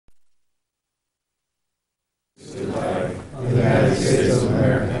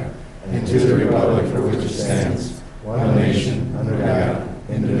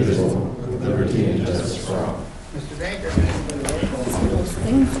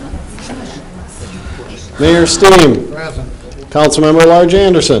Mayor Steen. Present. Councilmember Large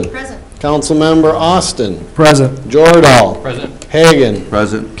Anderson. Present. Councilmember Austin. Present. Jordahl. Present. Hagan.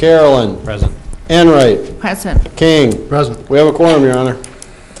 Present. Carolyn. Present. Enright. Present. King. Present. We have a quorum, Your Honor.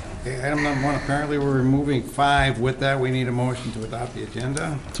 Okay, item number 1, apparently we're removing 5. With that, we need a motion to adopt the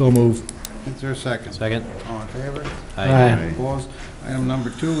agenda. So move. Is there a second? Second. All in favor? Aye. Opposed? Item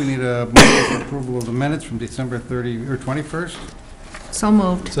number 2, we need a motion for approval of the minutes from December 30 or 21st. So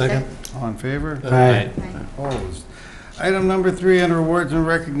moved. Second. All in favor? Aye. Opposed? Item number 3, under awards and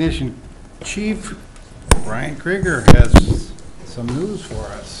recognition, Chief Brian Krieger has some news for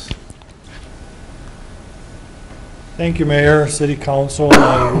us. Thank you, Mayor, City Council.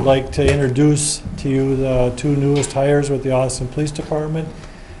 I would like to introduce to you the 2 newest hires with the Austin Police Department.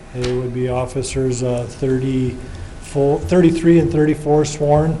 They would be officers 33 and 34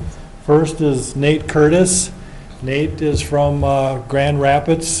 sworn. First is Nate Curtis. Nate is from Grand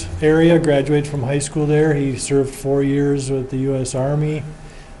Rapids area, graduated from high school there. He served 4 years with the U.S. Army,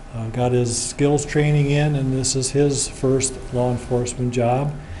 got his skills training in, and this is his first law enforcement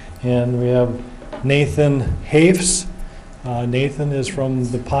job. And we have Nathan Hafes. Nathan is from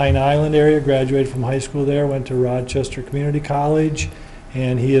the Pine Island area, graduated from high school there, went to Rochester Community College,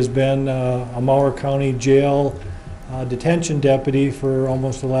 and he has been a Mower County Jail detention deputy for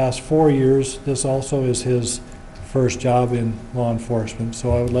almost the last 4 years. This also is his first job in law enforcement.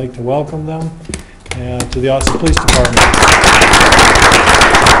 So I would like to welcome them to the Austin Police Department.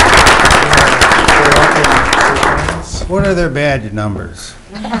 What are their badge numbers?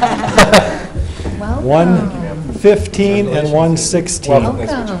 115 and 116. Welcome.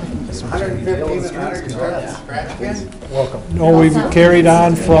 115 and 100. No, we've carried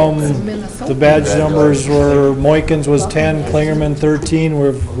on from the badge numbers where Moykins was 10, Klingerman 13.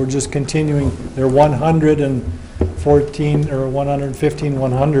 We're just continuing. They're 114 or 115,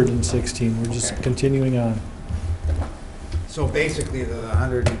 116. We're just continuing on. So basically, the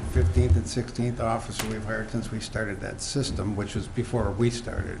 115th and 16th officer we've hired since we started that system, which was before we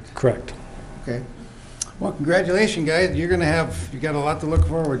started. Correct. Okay. Well, congratulations, guys. You got a lot to look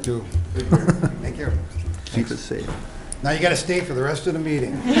forward to. Thank you. Keep it safe. Now you got to stay for the rest of the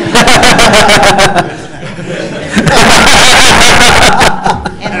meeting. I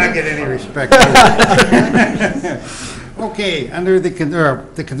don't get any respect. Okay, under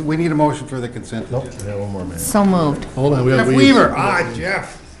we need a motion for the consent agenda. One more minute. So moved. Hold on, Jeff Weaver.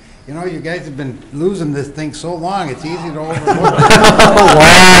 Jeff. You know, you guys have been losing this thing so long, it's easy to overlook.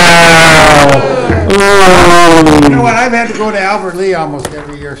 You know what, I've had to go to Albert Lee almost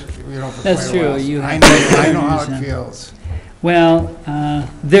every year, for That's quite a while. true. You I have know how it to- feels. Well,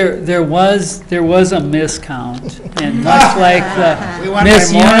 there was a miscount, and much like We the won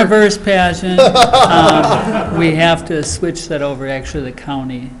Miss by more. Universe pageant, we have to switch that over. Actually, the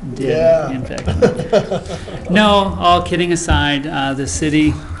county did, in fact. No, all kidding aside, the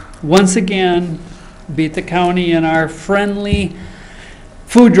city once again beat the county in our friendly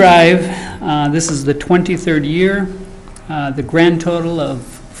food drive. This is the 23rd year. The grand total of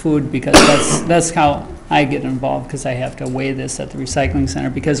food, because that's how I get involved, because I have to weigh this at the recycling center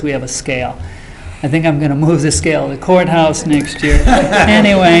because we have a scale. I think I'm going to move the scale to the courthouse next year.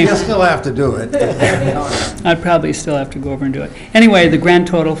 Anyway, You'll still have to do it. I'd probably still have to go over and do it. Anyway, the grand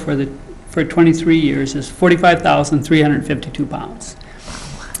total for 23 years is 45,352 pounds.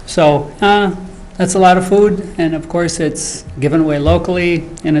 So that's a lot of food, and of course it's given away locally,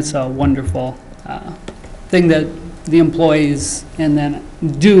 and it's a wonderful thing that the employees and then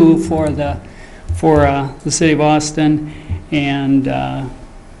do for the city of Austin, and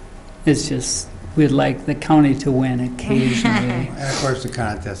it's just, we'd like the county to win occasionally. And of course, the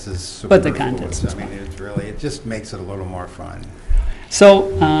contest is But the superfluous. contest is I mean, it just makes it a little more fun.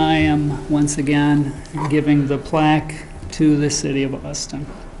 So I am once again giving the plaque to the city of Austin.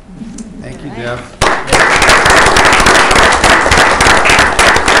 Thank you, Jeff.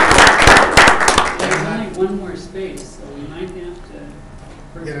 There's only one more space, so we might have to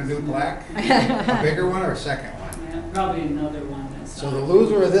Get a new plaque? A bigger one or a second one? yeah, probably another one. That's So the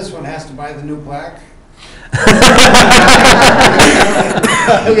loser of this one has to buy the new plaque? We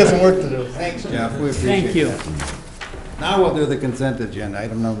got some work to do. Thanks, Jeff. We appreciate Thank you. that. Now we'll do the consent agenda,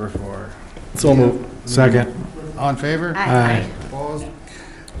 item number 4. So moved. Second. All in favor? Aye. Opposed?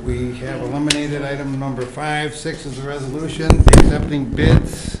 We have eliminated item number 5. 6 is the resolution accepting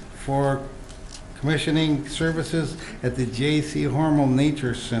bids for commissioning services at the J.C. Hormel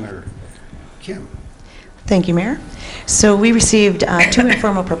Nature Center. Kim? Thank you, Mayor. So we received 2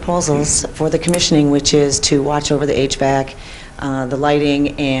 informal proposals for the commissioning, which is to watch over the HVAC, the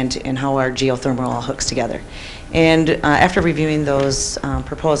lighting, and how our geothermal all hooks together. And after reviewing those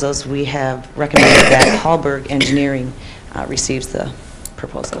proposals, we have recommended that Hallberg Engineering receives the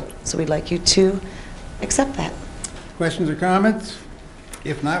proposal. So we'd like you to accept that. Questions or comments?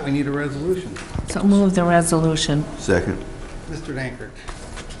 If not, we need a resolution. So move the resolution. Second. Mr. Dankert.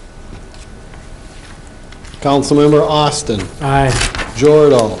 Councilmember Austin. Aye.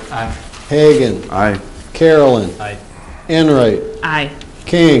 Jordan. Aye. Hagan. Aye. Carolyn. Aye. Enright. Aye.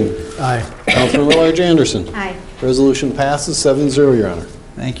 King. Aye. Councilmember Large Anderson. Aye. Resolution passes 7-0, Your Honor.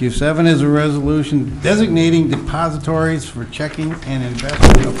 Thank you. 7 is a resolution designating depositories for checking and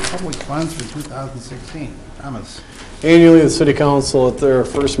investment of public funds for 2016. Thomas. Annually, the City Council, at their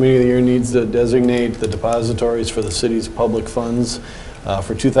first meeting of the year, needs to designate the depositories for the city's public funds.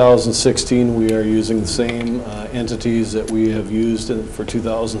 For 2016, we are using the same entities that we have used for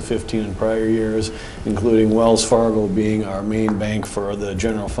 2015 and prior years, including Wells Fargo being our main bank for the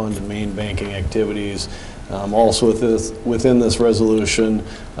general fund and main banking activities. Also within this resolution,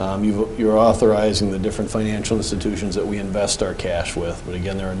 you're authorizing the different financial institutions that we invest our cash with. But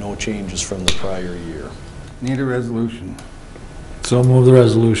again, there are no changes from the prior year. Need a resolution. So move the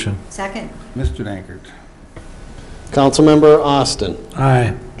resolution. Second. Mr. Dankert. Councilmember Austin.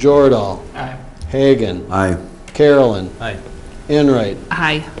 Aye. Jordan. Aye. Hagan. Aye. Carolyn. Aye. Enright.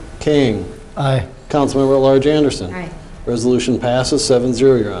 Aye. King. Aye. Councilmember at Large Anderson. Aye. Resolution passes 7-0,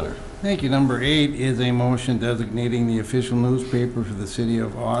 Your Honor. Thank you. Number 8 is a motion designating the official newspaper for the city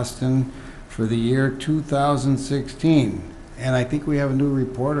of Austin for the year 2016. And I think we have a new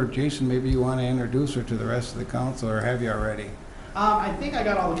reporter. Jason, maybe you want to introduce her to the rest of the council, or have you already? I think I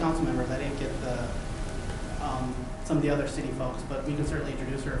got all the council members. I didn't get some of the other city folks, but we can certainly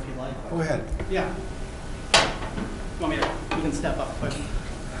introduce her if you'd like. Go ahead. Yeah. Want me to? You can step up quick.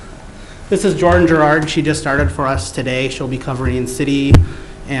 This is Jordan Gerard. She just started for us today. She'll be covering city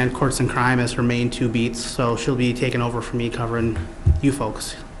and courts and crime as her main 2 beats. So she'll be taking over for me covering you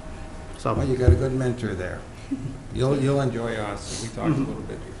folks. Well, So you got a good mentor there. You'll enjoy us. We talked a little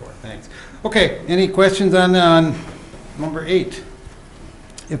bit before. Thanks. Okay, any questions on number 8?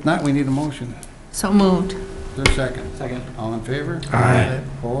 If not, we need a motion. So moved. Is there a second? Second. All in favor? Aye.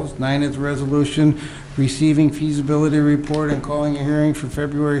 Opposed? 9 is a resolution receiving feasibility report and calling a hearing for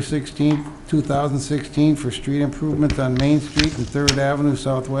February 16, 2016 for street improvements on Main Street and 3rd Avenue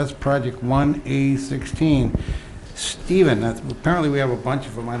Southwest, Project 1A16. Stephen, apparently we have a bunch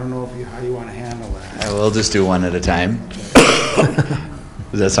of them. I don't know how you want to handle that. I will just do one at a time.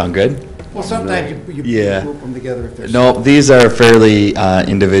 Does that sound good? Well, sometimes you Yeah. group them together if there's... No, these are fairly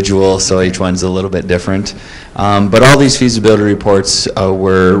individual, so each one's a little bit different. But all these feasibility reports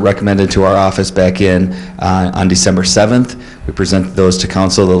were recommended to our office back in on December 7th. We presented those to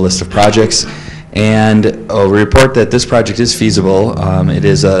council, the list of projects. And we report that this project is feasible. It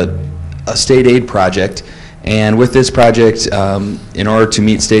is a state aid project. And with this project, in order to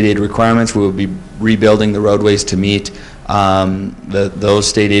meet state aid requirements, we will be rebuilding the roadways to meet those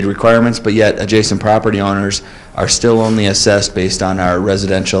state aid requirements, but yet adjacent property owners are still only assessed based on our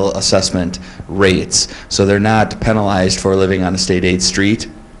residential assessment rates. So they're not penalized for living on a state aid street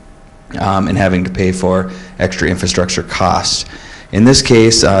and having to pay for extra infrastructure costs. In this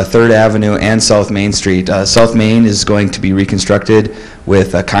case, 3rd Avenue and South Main Street. South Main is going to be reconstructed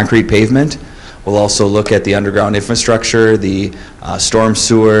with concrete pavement. We'll also look at the underground infrastructure, the storm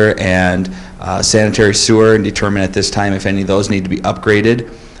sewer and sanitary sewer, and determine at this time if any of those need to be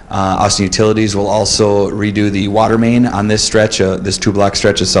upgraded. Austin Utilities will also redo the water main on this stretch, this 2-block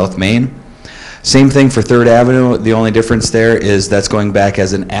stretch of South Main. Same thing for 3rd Avenue. The only difference there is that's going back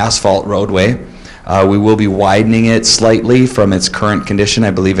as an asphalt roadway. We will be widening it slightly from its current condition.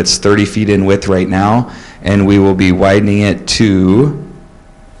 I believe it's 30 feet in width right now, and we will be widening it to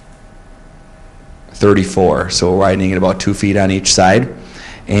 34, so we're widening it about 2 feet on each side.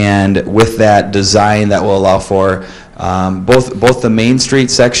 And with that design, that will allow for both the Main Street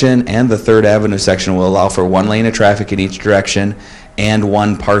section and the 3rd Avenue section will allow for 1 lane of traffic in each direction and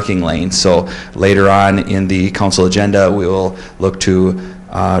 1 parking lane. So later on in the council agenda, we will look to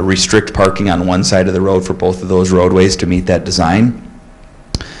restrict parking on one side of the road for both of those roadways to meet that design.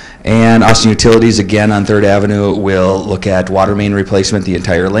 And Austin Utilities, again on 3rd Avenue, will look at water main replacement the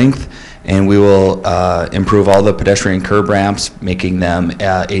entire length, and we will improve all the pedestrian curb ramps, making them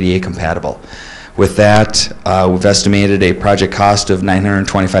ADA compatible. With that, we've estimated a project cost of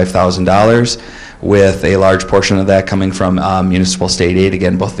 $925,000, with a large portion of that coming from municipal state aid.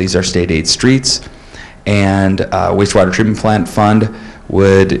 Again, both of these are state aid streets. And wastewater treatment plant fund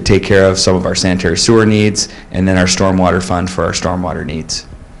would take care of some of our sanitary sewer needs, and then our stormwater fund for our stormwater needs.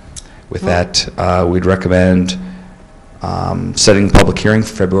 With that, we'd recommend setting the public hearing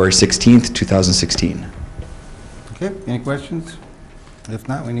for February 16th, 2016. Okay, any questions? If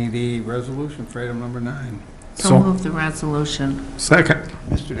not, we need a resolution for item number 9. So move the resolution. Second.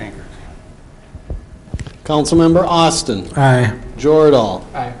 Mr. Dankert. Councilmember Austin. Aye. Jordan.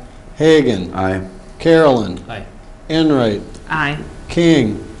 Aye. Hagan. Aye. Carolyn. Aye. Enright. Aye.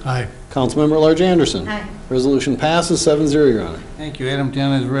 King. Aye. Councilmember at Large Anderson. Aye. Resolution passes 7-0, Your Honor. Thank you. Item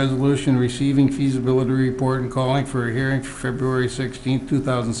 10 is a resolution receiving feasibility report and calling for a hearing for February 16,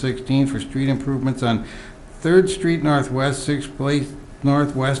 2016 for street improvements on 3rd Street Northwest, 6th Place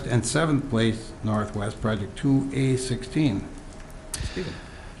Northwest, and 7th Place Northwest, Project 2A16. Stephen.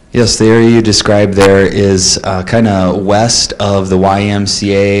 Yes, the area you described there is kind of west of the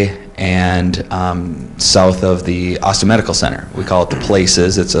YMCA and south of the Austin Medical Center. We call it the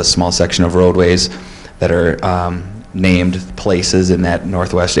Places. It's a small section of roadways that are named places in that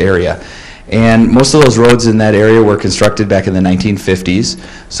northwest area. And most of those roads in that area were constructed back in the 1950s.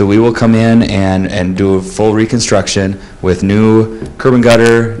 So we will come in and do a full reconstruction with new curb and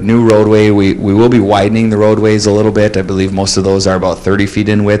gutter, new roadway. We will be widening the roadways a little bit. I believe most of those are about 30 feet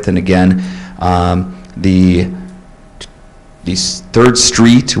in width. And again, the 3rd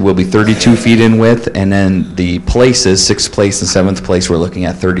Street will be 32 feet in width, and then the places, 6th Place and 7th Place, we're looking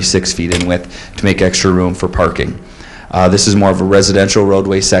at 36 feet in width to make extra room for parking. This is more of a residential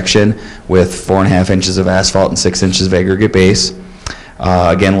roadway section with 4.5 inches of asphalt and 6 inches of aggregate base.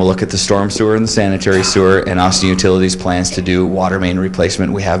 Again, we'll look at the storm sewer and the sanitary sewer, and Austin Utilities plans to do water main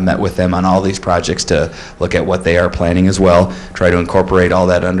replacement. We have met with them on all these projects to look at what they are planning as well, try to incorporate all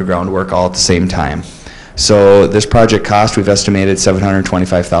that underground work all at the same time. So this project cost, we've estimated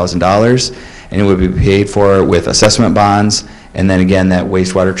 $725,000, and it would be paid for with assessment bonds, and then again, that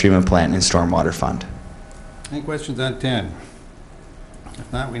wastewater treatment plant and stormwater fund. Any questions on 10?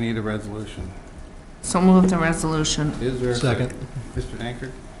 If not, we need a resolution. So move the resolution. Is there a Second. Mr.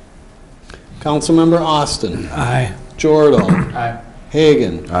 Dankert. Councilmember Austin. Aye. Jordan. Aye.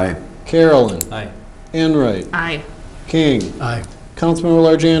 Hagan. Aye. Carolyn. Aye. Enright. Aye. King. Aye. Councilmember at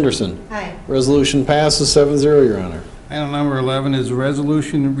Large Anderson. Aye. Resolution passes 7-0, Your Honor. Item number 11 is a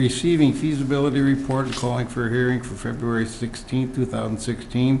resolution receiving feasibility report and calling for a hearing for February 16,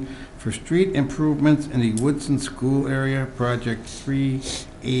 2016 for street improvements in the Woodson School area, Project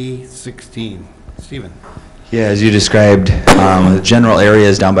 3A16. Stephen. Yeah, as you described, the general area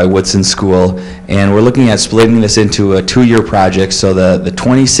is down by Woodson School, and we're looking at splitting this into a 2-year project. So the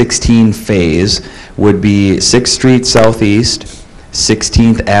 2016 phase would be 6th Street Southeast,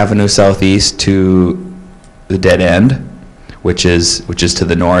 16th Avenue Southeast to the dead end, which is to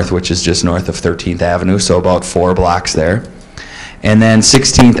the north, which is just north of 13th Avenue, so about 4 blocks there. And then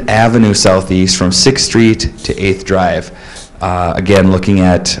 16th Avenue Southeast from 6th Street to 8th Drive. Again, looking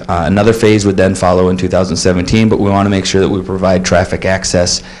at another phase would then follow in 2017, but we want to make sure that we provide traffic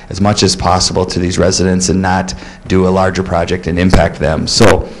access as much as possible to these residents and not do a larger project and impact them.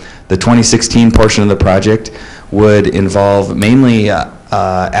 So the 2016 portion of the project would involve mainly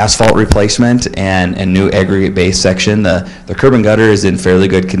asphalt replacement and new aggregate base section. The curb and gutter is in fairly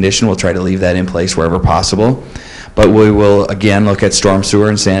good condition. We'll try to leave that in place wherever possible. But we will, again, look at storm sewer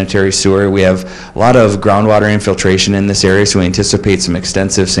and sanitary sewer. We have a lot of groundwater infiltration in this area, so we anticipate some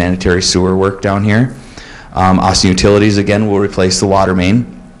extensive sanitary sewer work down here. Austin Utilities, again, will replace the water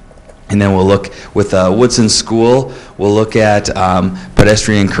main. And then we'll look with Woodson School, we'll look at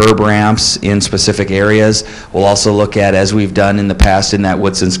pedestrian curb ramps in specific areas. We'll also look at, as we've done in the past in that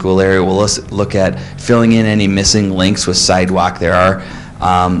Woodson School area, we'll look at filling in any missing links with sidewalk. There are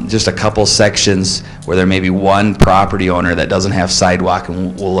just a couple sections where there may be one property owner that doesn't have sidewalk,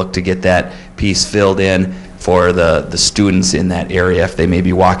 and we'll look to get that piece filled in for the students in that area if they may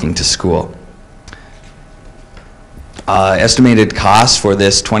be walking to school. Estimated cost for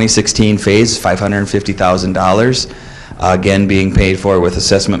this 2016 phase is $550,000, again being paid for with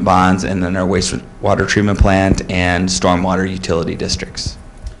assessment bonds and then our wastewater treatment plant and stormwater utility districts.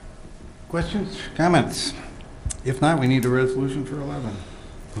 Questions, comments? If not, we need a resolution for 11.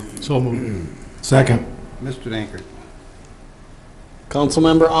 So moved. Second. Mr. Dankert.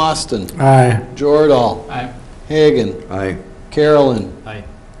 Councilmember Austin. Aye. Jordan. Aye. Hagan. Aye. Carolyn. Aye.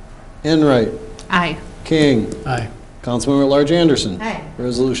 Enright. Aye. King. Aye. Councilmember at Large Anderson. Aye.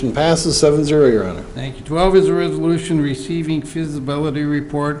 Resolution passes 7-0, Your Honor. Thank you. 12 is a resolution receiving feasibility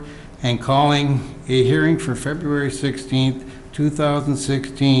report and calling a hearing for February 16th,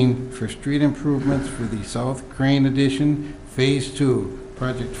 2016 for street improvements for the South Crane Addition Phase 2,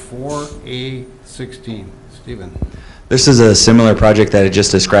 Project 4A16. Stephen. This is a similar project that I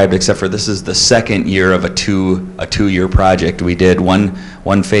just described, except for this is the second year of a two-year project. We did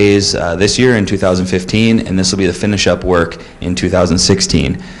one phase this year in 2015, and this will be the finish-up work in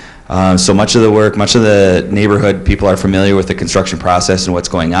 2016. So much of the work, much of the neighborhood, people are familiar with the construction process and what's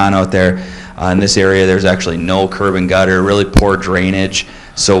going on out there. In this area, there's actually no curb and gutter, really poor drainage.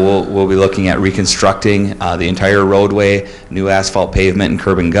 So we'll be looking at reconstructing the entire roadway, new asphalt pavement and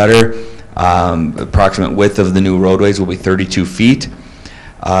curb and gutter. Approximate width of the new roadways will be 32 feet.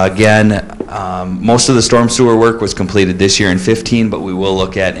 Most of the storm sewer work was completed this year in 15, but we will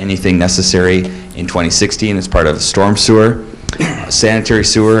look at anything necessary in 2016 as part of the storm sewer. Sanitary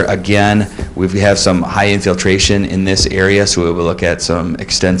sewer, again, we have some high infiltration in this area, so we will look at some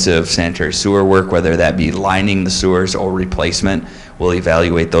extensive sanitary sewer work, whether that be lining the sewers or replacement. We'll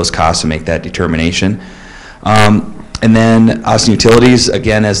evaluate those costs and make that determination. And then Austin Utilities,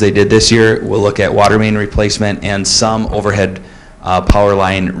 again, as they did this year, we'll look at water main replacement and some overhead power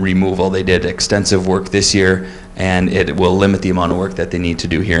line removal. They did extensive work this year, and it will limit the amount of work that they need to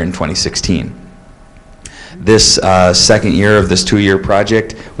do here in 2016. This second year of this 2-year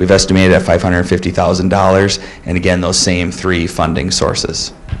project, we've estimated at $550,000, and again, those same 3 funding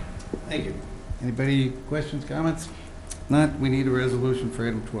sources. Thank you. Anybody questions, comments? Not, we need a resolution for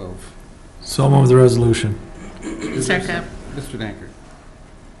item 12. So move the resolution. Second. Mr. Dankert.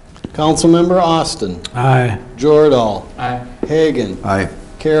 Councilmember Austin. Aye. Jordahl. Aye. Hagan. Aye.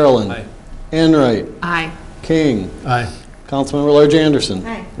 Carolyn. Aye. Enright. Aye. King. Aye. Councilmember Large Anderson.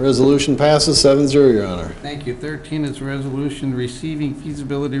 Aye. Resolution passes 7-0, Your Honor. Thank you. 13 is a resolution receiving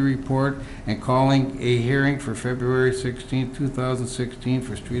feasibility report and calling a hearing for February 16, 2016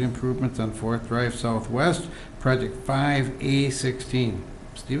 for street improvements on 4th Drive Southwest, project 5A16.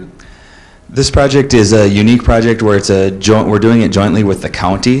 Stephen? This project is a unique project where we're doing it jointly with the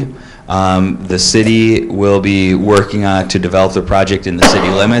county. The city will be working on to develop the project in the city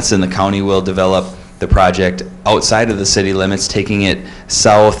limits, and the county will develop the project outside of the city limits, taking it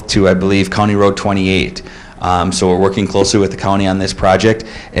south to, I believe, County Road 28. So we're working closely with the county on this project,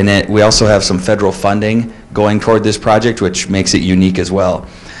 and we also have some federal funding going toward this project, which makes it unique as well.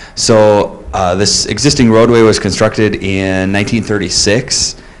 So this existing roadway was constructed in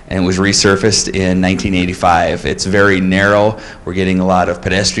 1936 and was resurfaced in 1985. It's very narrow. We're getting a lot of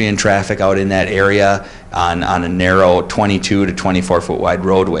pedestrian traffic out in that area on a narrow 22 to 24 foot wide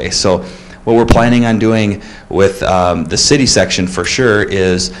roadway. So what we're planning on doing with the city section for sure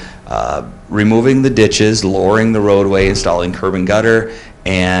is removing the ditches, lowering the roadway, installing curb and gutter,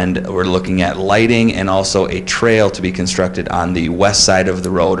 and we're looking at lighting and also a trail to be constructed on the west side of the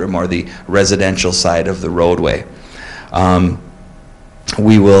road, or more the residential side of the roadway.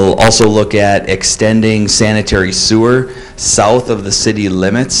 We will also look at extending sanitary sewer south of the city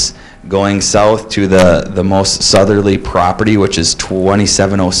limits, going south to the most southerly property, which is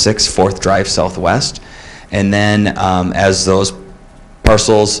 2706 4th Drive Southwest. And then as those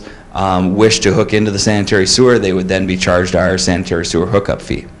parcels wish to hook into the sanitary sewer, they would then be charged our sanitary sewer hookup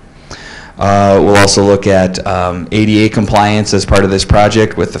fee. We'll also look at ADA compliance as part of this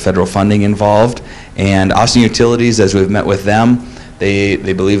project with the federal funding involved. And Austin Utilities, as we've met with them,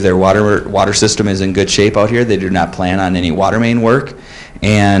 they believe their water system is in good shape out here. They do not plan on any water main work,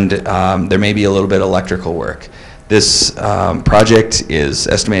 and there may be a little bit of electrical work. This project is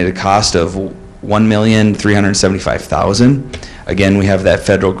estimated cost of $1,375,000. Again, we have that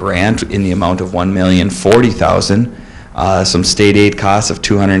federal grant in the amount of $1,040,000, some state aid costs of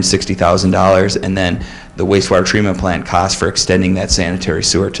 $260,000, and then the wastewater treatment plant cost for extending that sanitary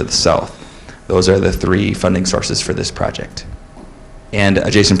sewer to the south. Those are the 3 funding sources for this project. And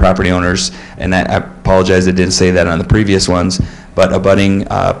adjacent property owners, and I apologize I didn't say that on the previous ones, but abutting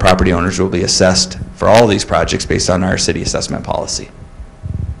property owners will be assessed for all these projects based on our city assessment policy.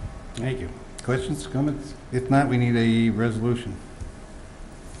 Thank you. Questions, comments? If not, we need a resolution.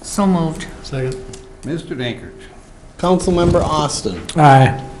 So moved. Second. Mr. Dankert. Councilmember Austin.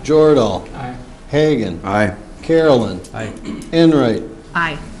 Aye. Jordahl. Aye. Hagan. Aye. Carolyn. Aye. Enright.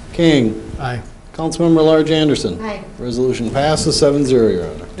 Aye. King. Aye. Councilmember Large Anderson. Aye. Resolution passes 7-0, Your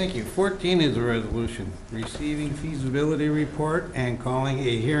Honor. Thank you. 14 is a resolution receiving feasibility report and calling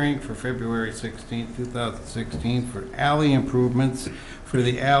a hearing for February 16, 2016 for alley improvements for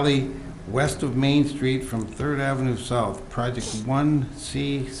the alley west of Main Street from 3rd Avenue South, project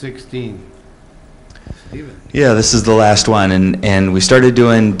 1C16. Steven. Yeah, this is the last one, and we started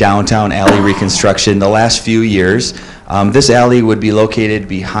doing downtown alley reconstruction the last few years. This alley would be located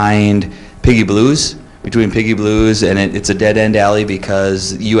behind Piggy Blues, between Piggy Blues, and it's a dead-end alley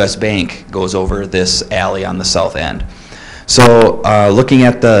because US Bank goes over this alley on the south end. So looking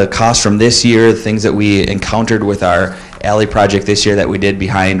at the cost from this year, the things that we encountered with our alley project this year that we did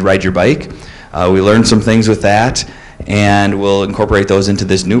behind Ride Your Bike, we learned some things with that, and we'll incorporate those into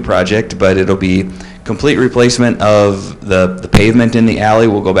this new project, but it'll be complete replacement of the pavement in the alley.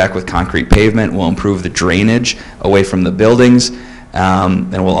 We'll go back with concrete pavement. We'll improve the drainage away from the buildings.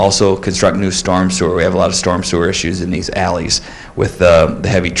 And we'll also construct new storm sewer. We have a lot of storm sewer issues in these alleys with the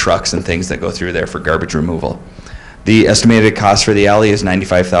heavy trucks and things that go through there for garbage removal. The estimated cost for the alley is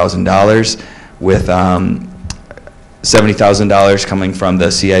 $95,000 with $70,000 coming from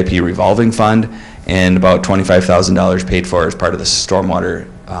the CIP revolving fund and about $25,000 paid for as part of the stormwater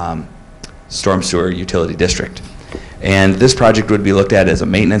storm sewer utility district. And this project would be looked at as a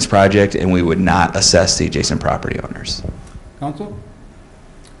maintenance project, and we would not assess the adjacent property owners. Council?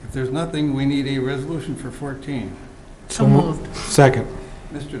 If there's nothing, we need a resolution for 14. So moved. Second.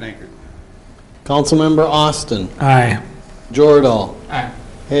 Mr. Dankert. Councilmember Austin. Aye. Jordan. Aye.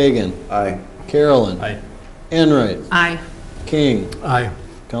 Hagan. Aye. Carolyn. Aye. Enright. Aye. King. Aye.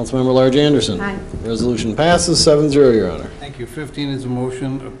 Councilmember Large Anderson. Aye. Resolution passes 7-0, Your Honor. Thank you. 15 is a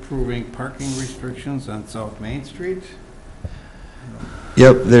motion approving parking restrictions on South Main Street.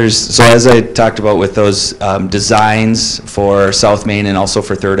 Yep, so as I talked about with those designs for South Main and also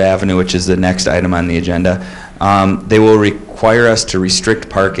for Third Avenue, which is the next item on the agenda, they will require us to restrict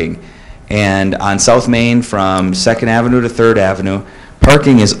parking. And on South Main from 2nd Avenue to 3rd Avenue,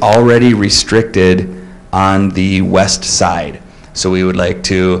 parking is already restricted on the west side. So we would like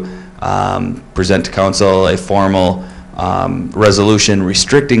to present to council a formal resolution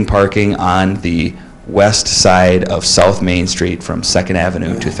restricting parking on the west side of South Main Street from 2nd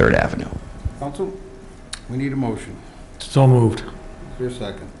Avenue to 3rd Avenue. Council, we need a motion. So moved. Is there a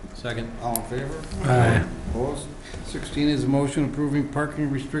second? Second. All in favor? Aye. Opposed? 16 is a motion approving parking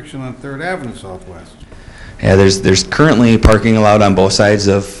restriction on 3rd Avenue Southwest. Yeah, there's currently parking allowed on both sides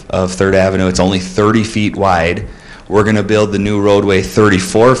of 3rd Avenue. It's only 30 feet wide. We're going to build the new roadway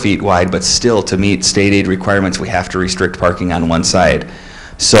 34 feet wide, but still to meet state aid requirements, we have to restrict parking on one side.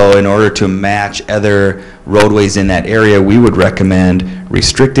 So in order to match other roadways in that area, we would recommend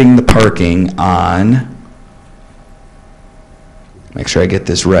restricting the parking on, make sure I get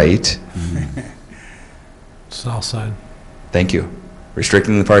this right. South side. Thank you.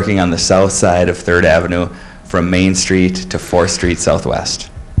 Restricting the parking on the south side of 3rd Avenue from Main Street to 4th Street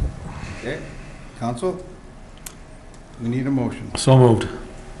Southwest. Okay. Council, we need a motion. So moved.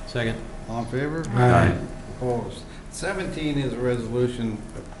 Second. All in favor? Aye. Opposed? 17 is a resolution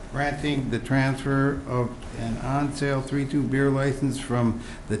granting the transfer of an on-sale 3-2 beer license from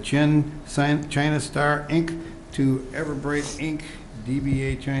the China Star Inc. to Everbright Inc.,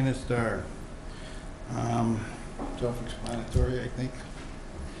 DBA China Star. Self-explanatory, I think.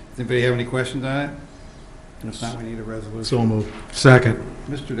 Does anybody have any questions on it? If not, we need a resolution. So moved. Second.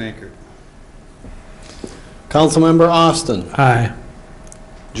 Mr. Dankert. Councilmember Austin. Aye.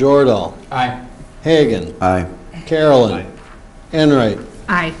 Jordan. Aye. Hagan. Aye. Carolyn. Enright.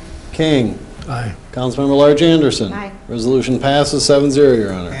 Aye. King. Aye. Councilmember Large Anderson. Aye. Resolution passes 7-0,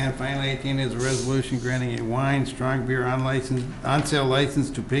 Your Honor. And finally, 18 is a resolution granting a wine, strong beer on-sale license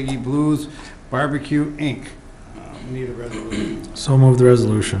to Piggy Blues Barbecue, Inc. We need a resolution. So moved the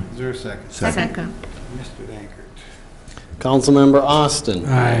resolution. Is there a second? Second. Mr. Dankert. Councilmember Austin.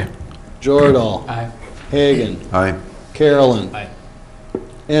 Aye. Jordan. Aye. Hagan. Aye. Carolyn. Aye.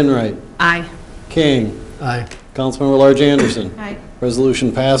 Enright. Aye. King. Aye. Councilmember Large Anderson. Aye.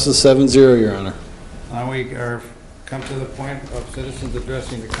 Resolution passes 7-0, Your Honor. Now we are come to the point of citizens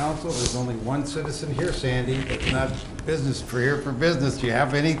addressing the council. There's only one citizen here, Sandy. It's not business, for here for business. Do you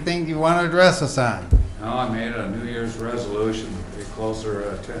have anything you want to address us on? No, I made a New Year's resolution to pay closer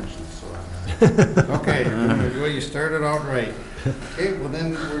attention, so Okay, well, you started out right. Okay, well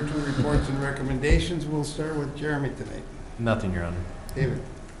then we're to reports and recommendations. We'll start with Jeremy tonight. Nothing, Your Honor. David,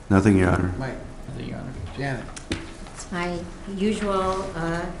 Nothing, Your Honor. Mike, Nothing, Your Honor. Janet. It's my usual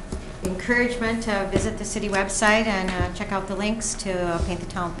encouragement to visit the city website and check out the links to Paint the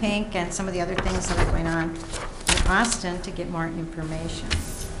Town Pink and some of the other things that are going on in Austin to get more information.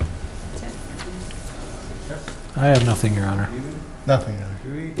 That's it. I have nothing, Your Honor. Nothing.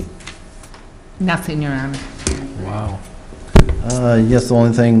 Judy? Nothing, Your Honor. Wow. Yes, the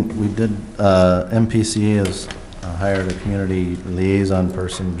only thing we did, MPCA has hired a community liaison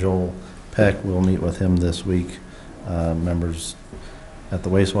person, Joel Peck. We'll meet with him this week. Members at the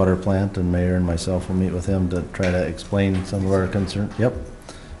wastewater plant and Mayor and myself will meet with him to try to explain some of our concerns. Yep.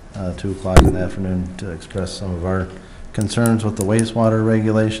 2 o'clock in the afternoon to express some of our concerns with the wastewater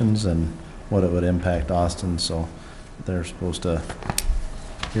regulations and what it would impact Austin. So they're supposed to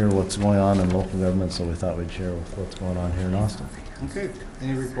hear what's going on in local government, so we thought we'd share with what's going on here in Austin. Okay,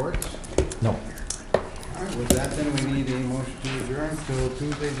 any reports? No. All right, with that then, we need a motion to adjourn till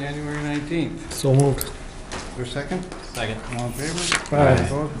Tuesday, January 19th. So moved. Is there a second? Second. All in favor? Aye.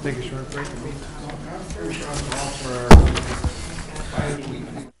 Opposed? Take a short break. For our 5 weeks.